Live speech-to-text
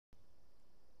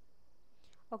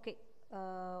Okay.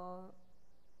 Uh,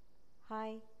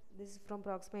 Hi, this is from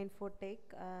Proxima Infotech.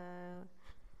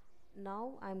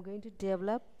 Now I'm going to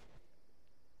develop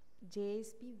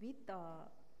JSP with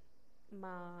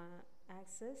my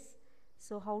Access.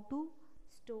 So how to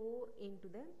store into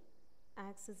the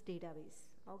Access database?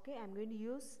 Okay, I'm going to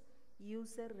use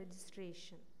user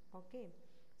registration. Okay,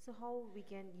 so how we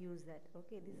can use that?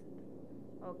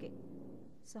 Okay.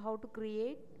 So how to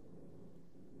create?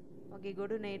 Okay, go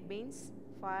to NetBeans,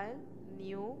 File,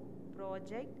 New,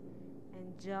 Project,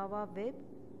 and Java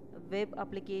Web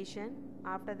Application.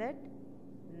 After that,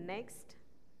 Next.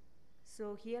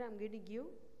 So here I'm going to give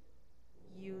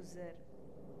user,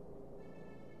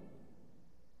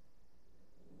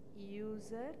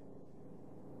 user.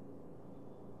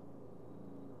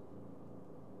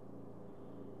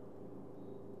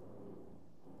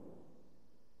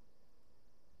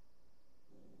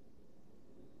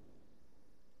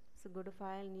 So go to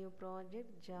File, New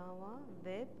Project, Java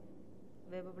Web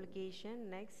Application.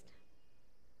 Next.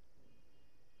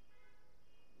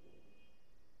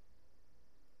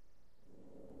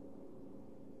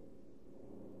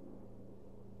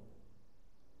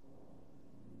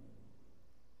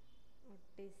 What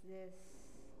is this?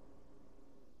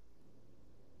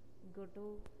 Go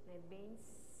to NetBeans.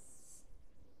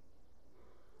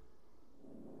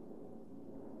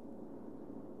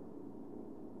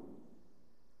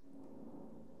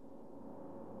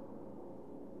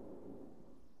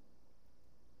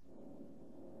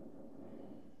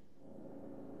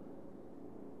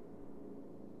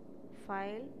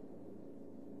 File,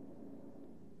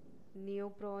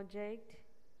 New Project,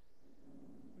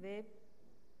 Web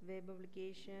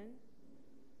Application,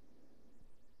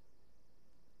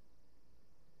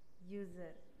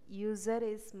 User. User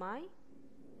is my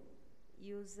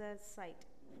user site.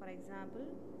 For example,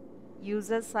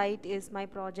 user site is my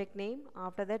project name.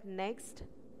 After that, next,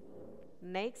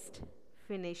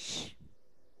 finish.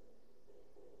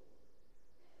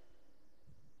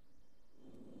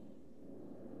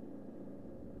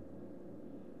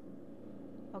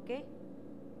 Okay,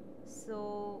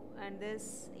 so and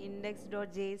this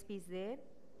index.jsp is there.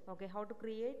 Okay, how to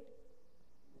create?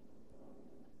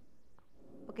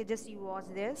 Okay, just you watch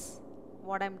this,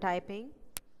 what I'm typing.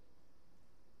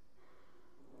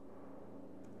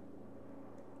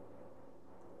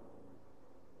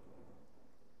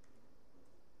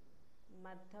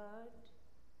 Method,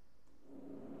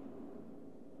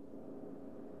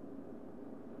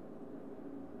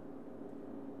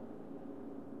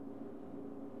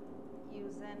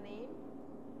 username,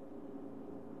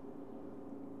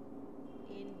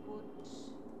 input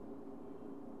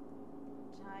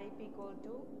type equal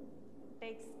to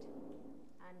text,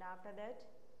 and after that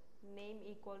name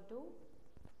equal to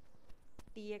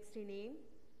txt name.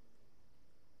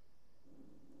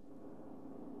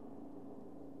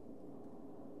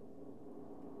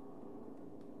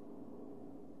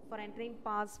 For entering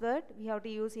password, we have to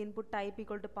use input type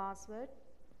equal to password.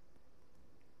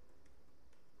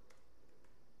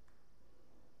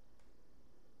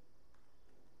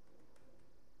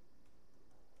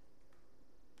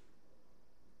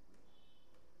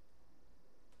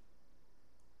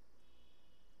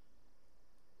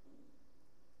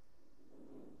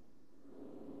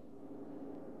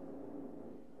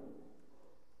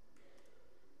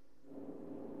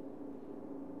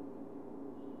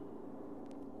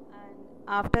 And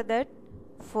after that,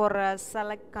 for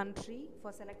select country,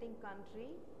 for selecting country,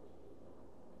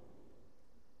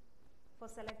 for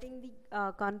selecting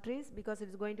the countries, because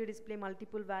it's going to display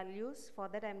multiple values, for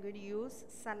that I'm going to use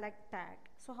select tag.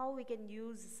 So how we can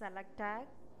use select tag?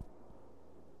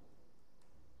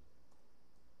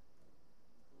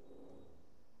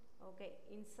 Okay,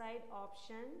 inside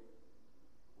option,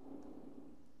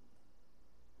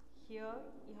 here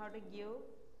you have to give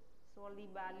so all the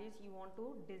values you want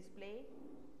to display.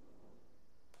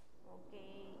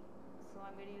 Okay, so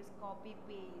I'm going to use copy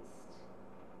paste,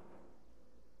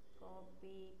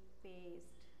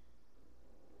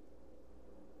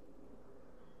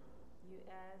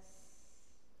 US,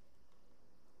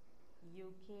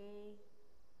 UK,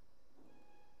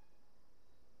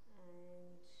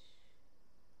 and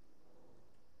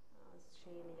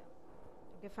Australia.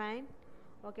 Okay, fine.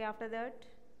 Okay, after that,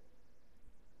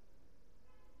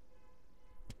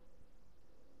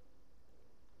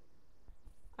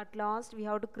 at last we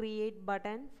have to create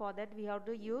button. For that we have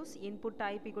to use input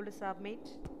type equal to submit.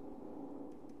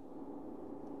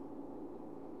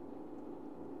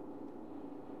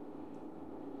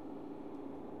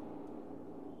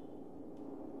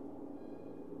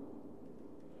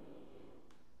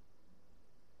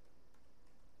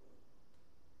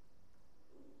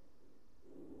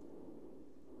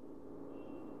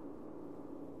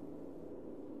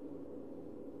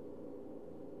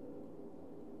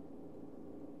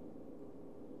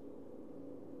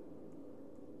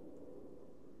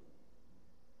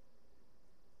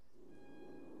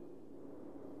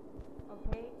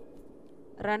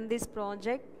 run this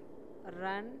project.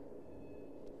 Run.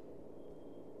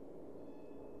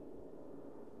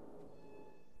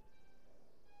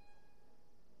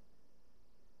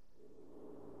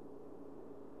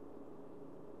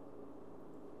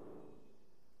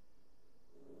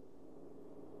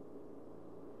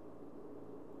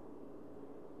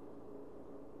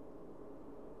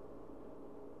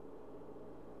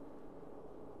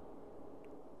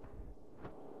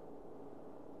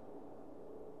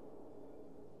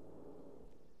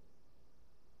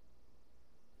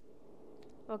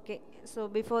 Okay, so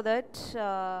before that,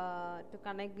 to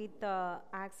connect with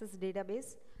Access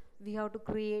database, we have to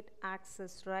create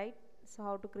Access, right? So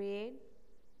how to create?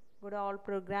 Go to all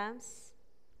programs.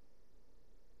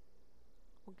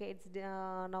 Okay, it's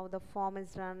now the form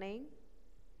is running.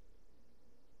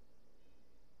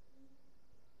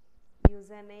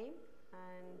 Username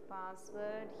and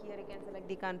password. Here you can select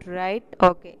the country, right?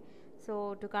 Okay,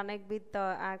 so to connect with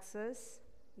Access,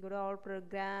 go to all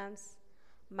programs,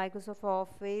 Microsoft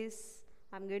Office.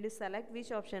 I'm going to select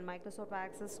which option? Microsoft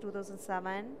Access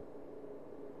 2007.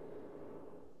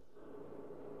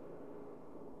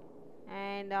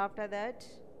 And after that,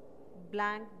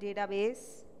 blank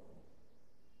database.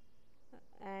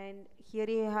 And here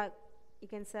you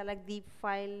can select the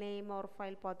file name or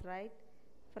file path, right?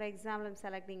 For example, I'm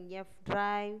selecting F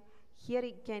drive. Here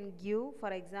you can give,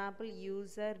 for example,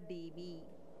 user db.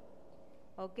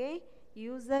 Okay,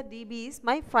 user db is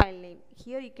my file name.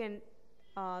 Here you can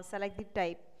select the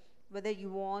type, whether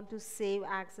you want to save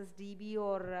access db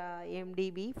or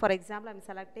mdb. For example, I'm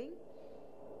selecting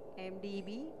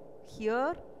mdb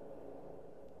here.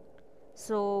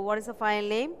 So what is the file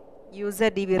name? User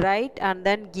db, right? And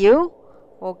then give.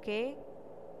 Okay,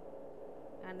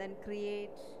 and then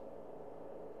create.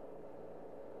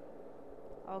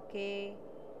 Okay,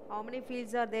 how many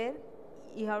fields are there?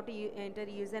 You have to enter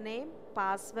username,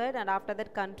 password, and after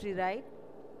that country, right?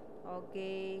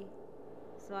 Okay,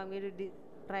 so I'm going to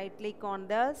right click on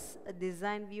this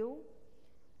design view.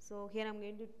 So here I'm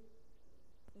going to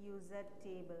user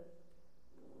table.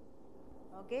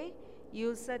 Okay,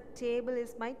 user table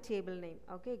is my table name.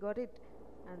 Okay, got it?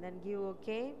 And then give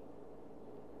okay,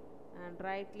 and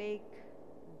right click,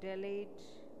 delete.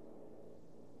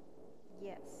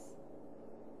 Yes.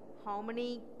 How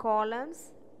many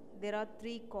columns? There are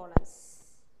 3 columns.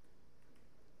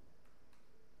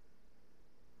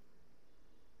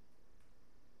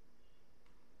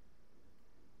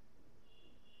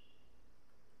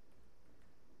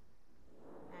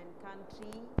 And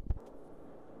country,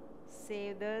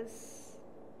 save this,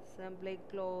 simply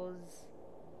close.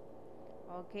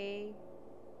 Okay,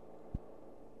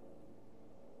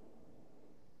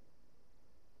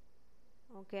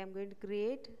 okay, I'm going to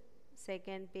create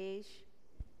second page.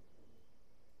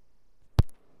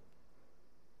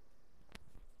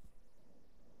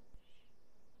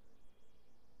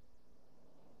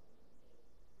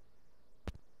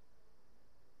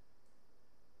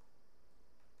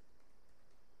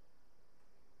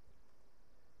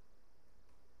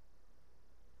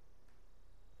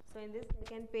 So in this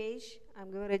second page,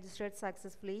 I'm going to register it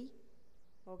successfully.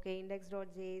 Okay,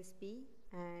 index.jsp,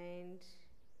 and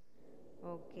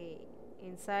okay,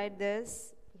 inside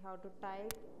this you have to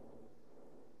type,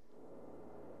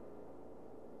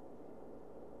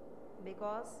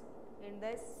 because in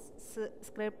this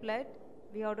scriptlet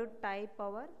we have to type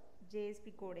our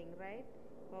JSP coding, right?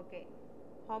 Okay,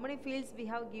 how many fields we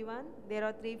have given? There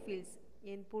are 3 fields: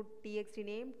 input txt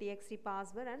name, txt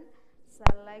password, and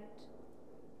select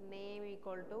name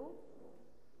equal to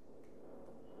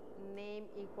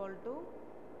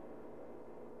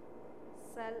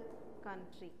cell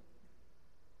country.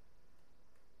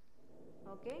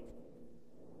 Okay,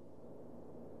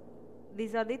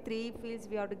 these are the 3 fields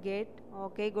we have to get.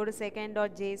 Okay, go to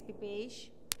second.jsp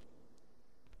page.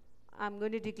 I'm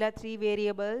going to declare 3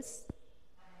 variables.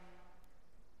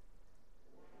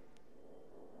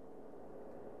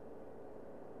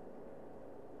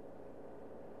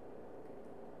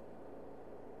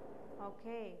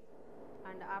 Okay,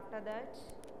 and after that,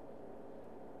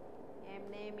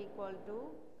 mname equal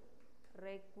to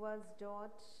request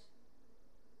dot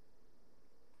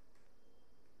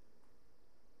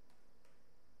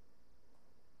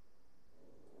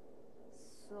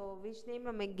so which name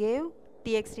I may give?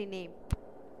 Txt name.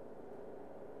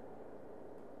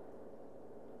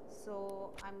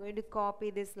 So I'm going to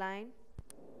copy this line,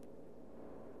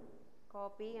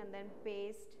 copy and then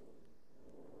paste.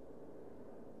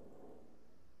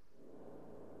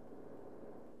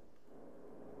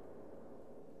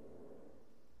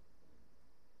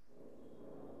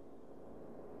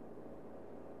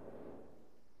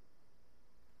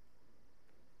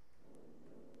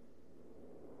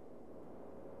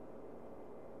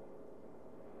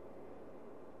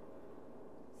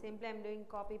 simply I'm doing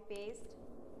copy paste.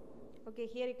 Okay,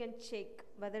 here you can check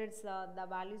whether it's the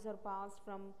values are passed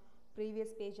from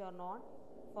previous page or not.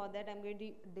 For that I'm going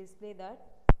to display that.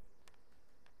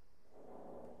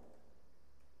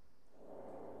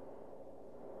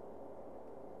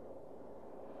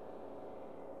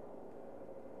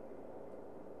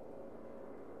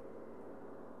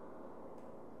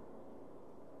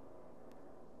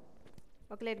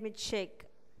 Okay, let me check.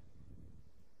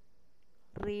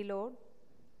 Reload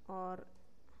or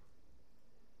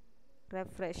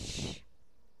refresh.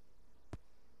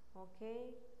 Okay,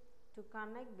 to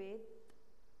connect with,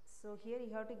 so here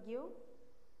you have to give,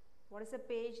 what is the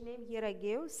page name? Here I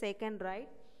give second, right?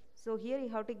 So here you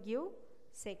have to give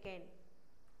second.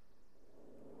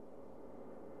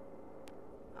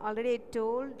 Already I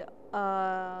told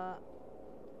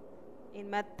in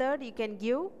method you can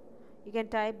give, you can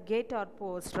type get or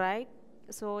post, right?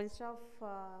 So instead of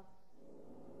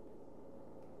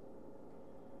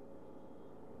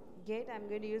get, I'm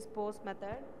going to use post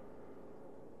method.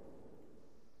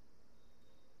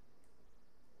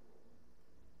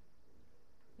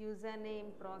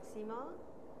 Username Proxima,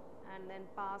 and then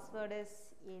password is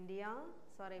India,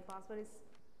 sorry, password is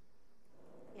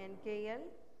NKL.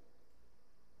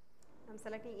 I'm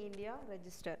selecting India,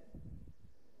 register.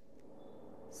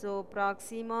 So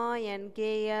Proxima,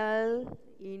 NKL,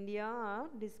 India are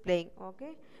displaying.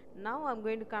 Okay, now I'm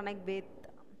going to connect with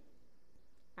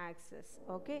Access.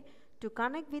 Okay, to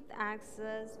connect with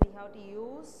Access we have to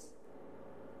use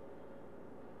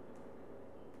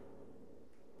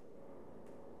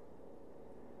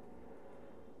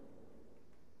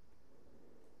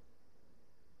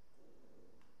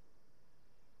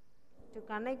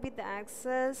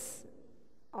Access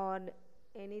or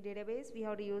any database, we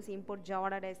have to use import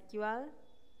java.sql.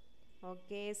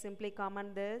 Okay, simply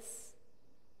comment this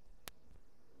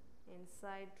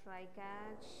inside try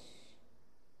catch,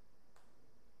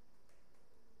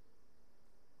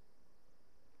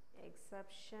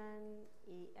 exception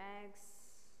ex.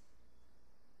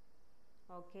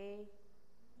 Okay,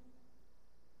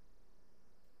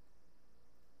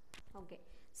 okay,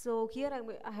 so here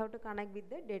I have to connect with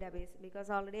the database because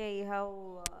already I have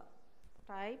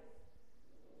typed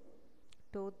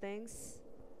two things.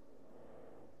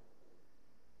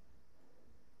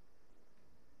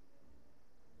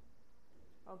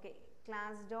 Okay,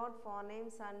 class dot foname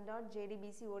sun dot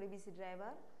jdbc odbc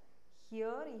driver.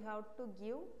 Here you have to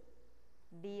give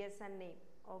DSN name.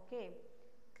 Okay,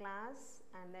 class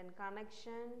and then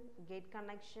connection, get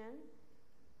connection,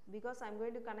 because I'm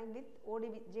going to connect with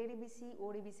JDBC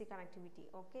ODBC connectivity.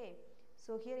 Okay,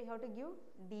 so here you have to give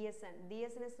DSN.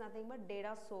 DSN is nothing but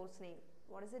data source name.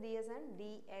 What is the DSN?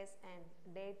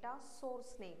 DSN, data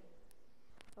source name.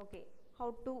 Okay,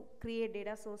 how to create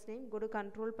data source name? Go to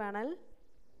control panel.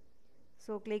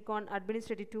 So click on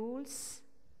administrative tools.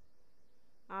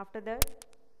 After that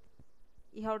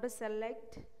you have to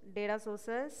select data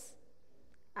sources,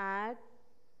 add,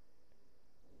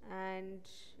 and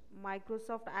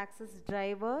Microsoft Access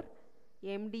driver,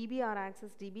 MDB or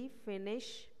Access DB,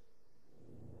 finish,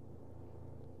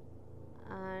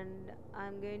 and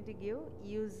I'm going to give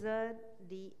user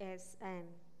DSN.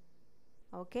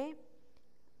 Okay,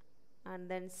 and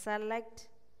then select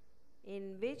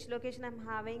in which location I'm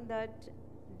having that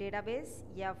database.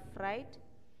 F, right?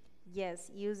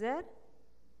 Yes, user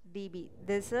DB.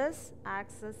 This is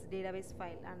Access database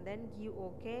file, and then give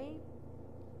OK,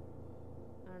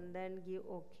 and then give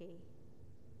OK.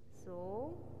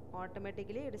 So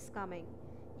automatically it is coming.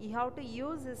 You have to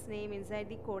use this name inside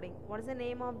the coding. What is the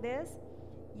name of this?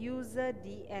 User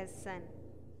DSN.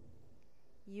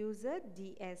 User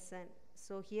DSN.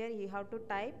 So here you have to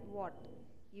type what?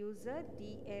 User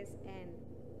DSN.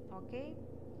 Okay,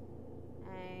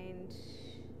 and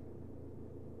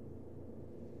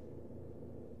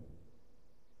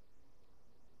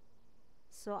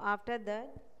so after that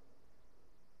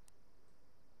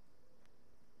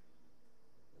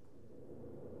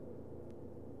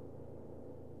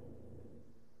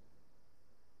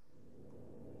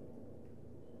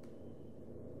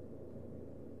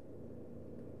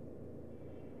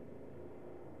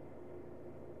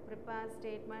prepare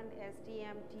statement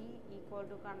stmt equal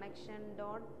to connection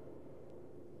dot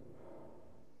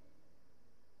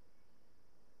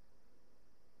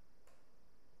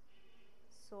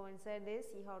so inside this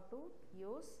you have to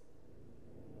use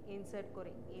insert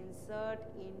query. Insert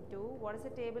into, what is the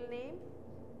table name?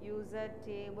 User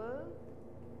table,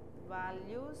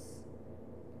 values.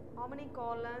 How many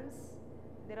columns?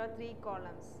 There are 3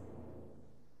 columns.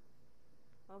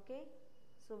 Okay,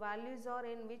 so values are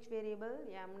in which variable?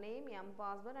 M name, M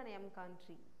password, and M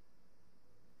country.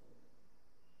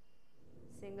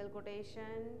 single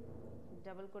quotation,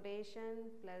 double quotation,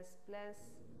 plus plus,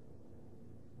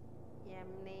 m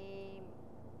name,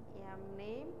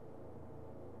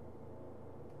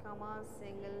 comma,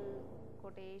 single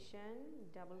quotation,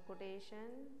 double quotation,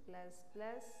 plus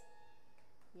plus,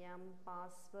 m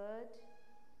password,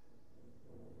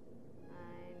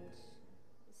 and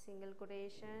single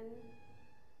quotation,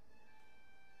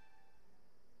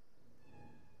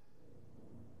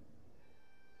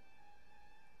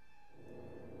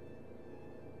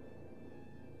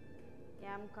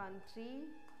 m country.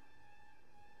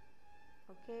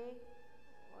 Okay,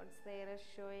 what's the error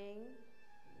showing?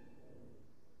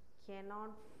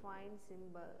 Cannot find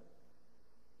symbol.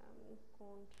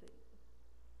 Country.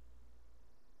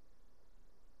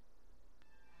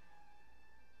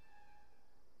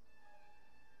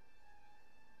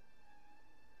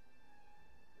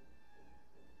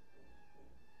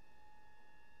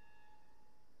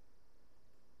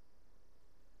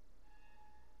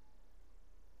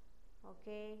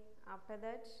 Okay, after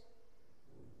that,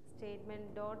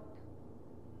 statement dot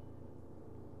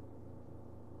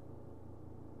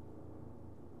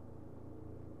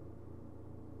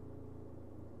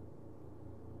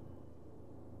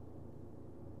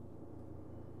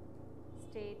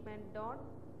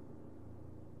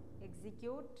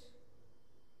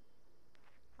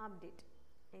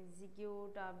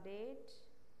execute update.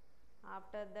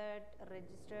 After that,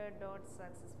 register dot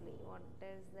successfully. What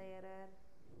is the error?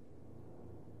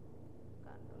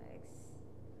 Control X.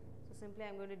 So simply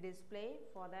I'm going to display.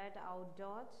 For that, out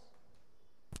dot.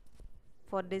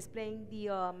 For displaying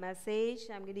the message,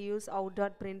 I'm going to use out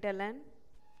dot println.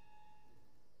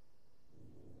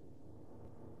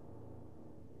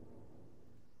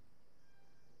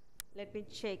 Let me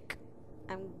check.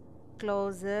 I'm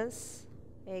close this.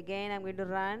 Again I'm going to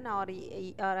run, or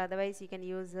otherwise you can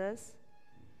use this.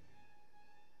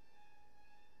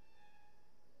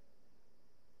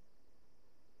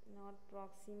 Not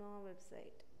Proxima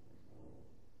website.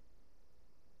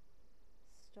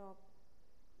 Stop.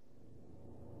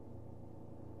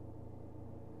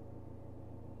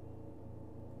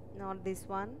 Not this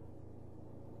one.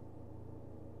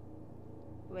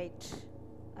 Wait.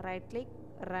 Right click,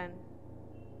 run.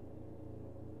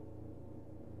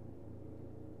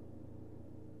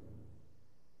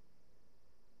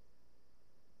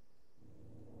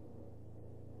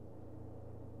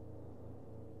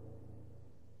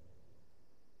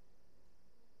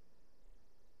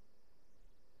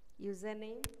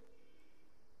 Username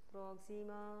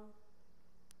Proxima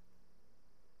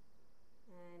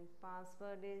and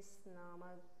password is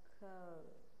Namak,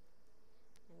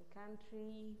 and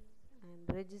country,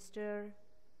 and registered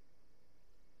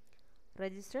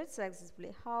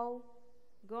successfully. How?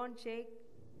 Go and check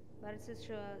where it is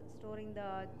storing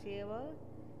the table.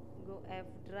 Go F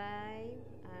drive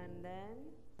and then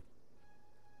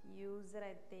user,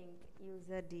 I think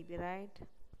user DB, right?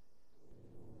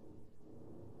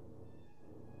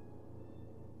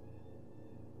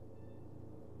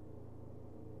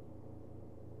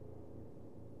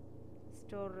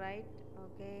 Store, right?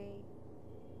 Okay,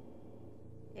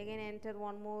 again enter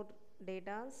one more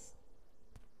datas.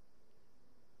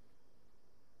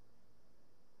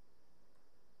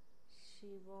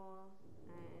 Shiva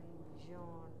and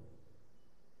John.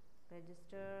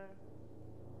 Register.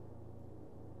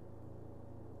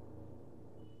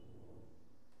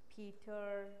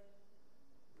 Peter.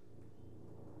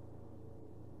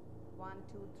 1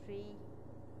 2 3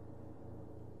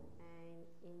 and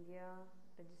India.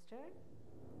 Registered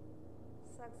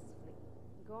successfully.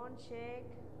 Go and check.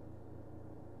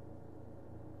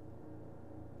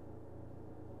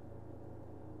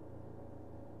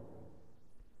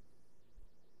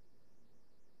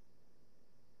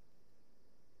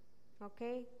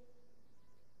 Okay,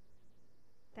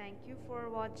 thank you for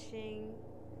watching.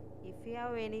 If you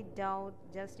have any doubt,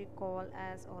 just you call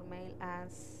us or mail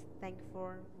us. Thank you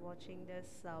for watching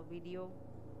this video.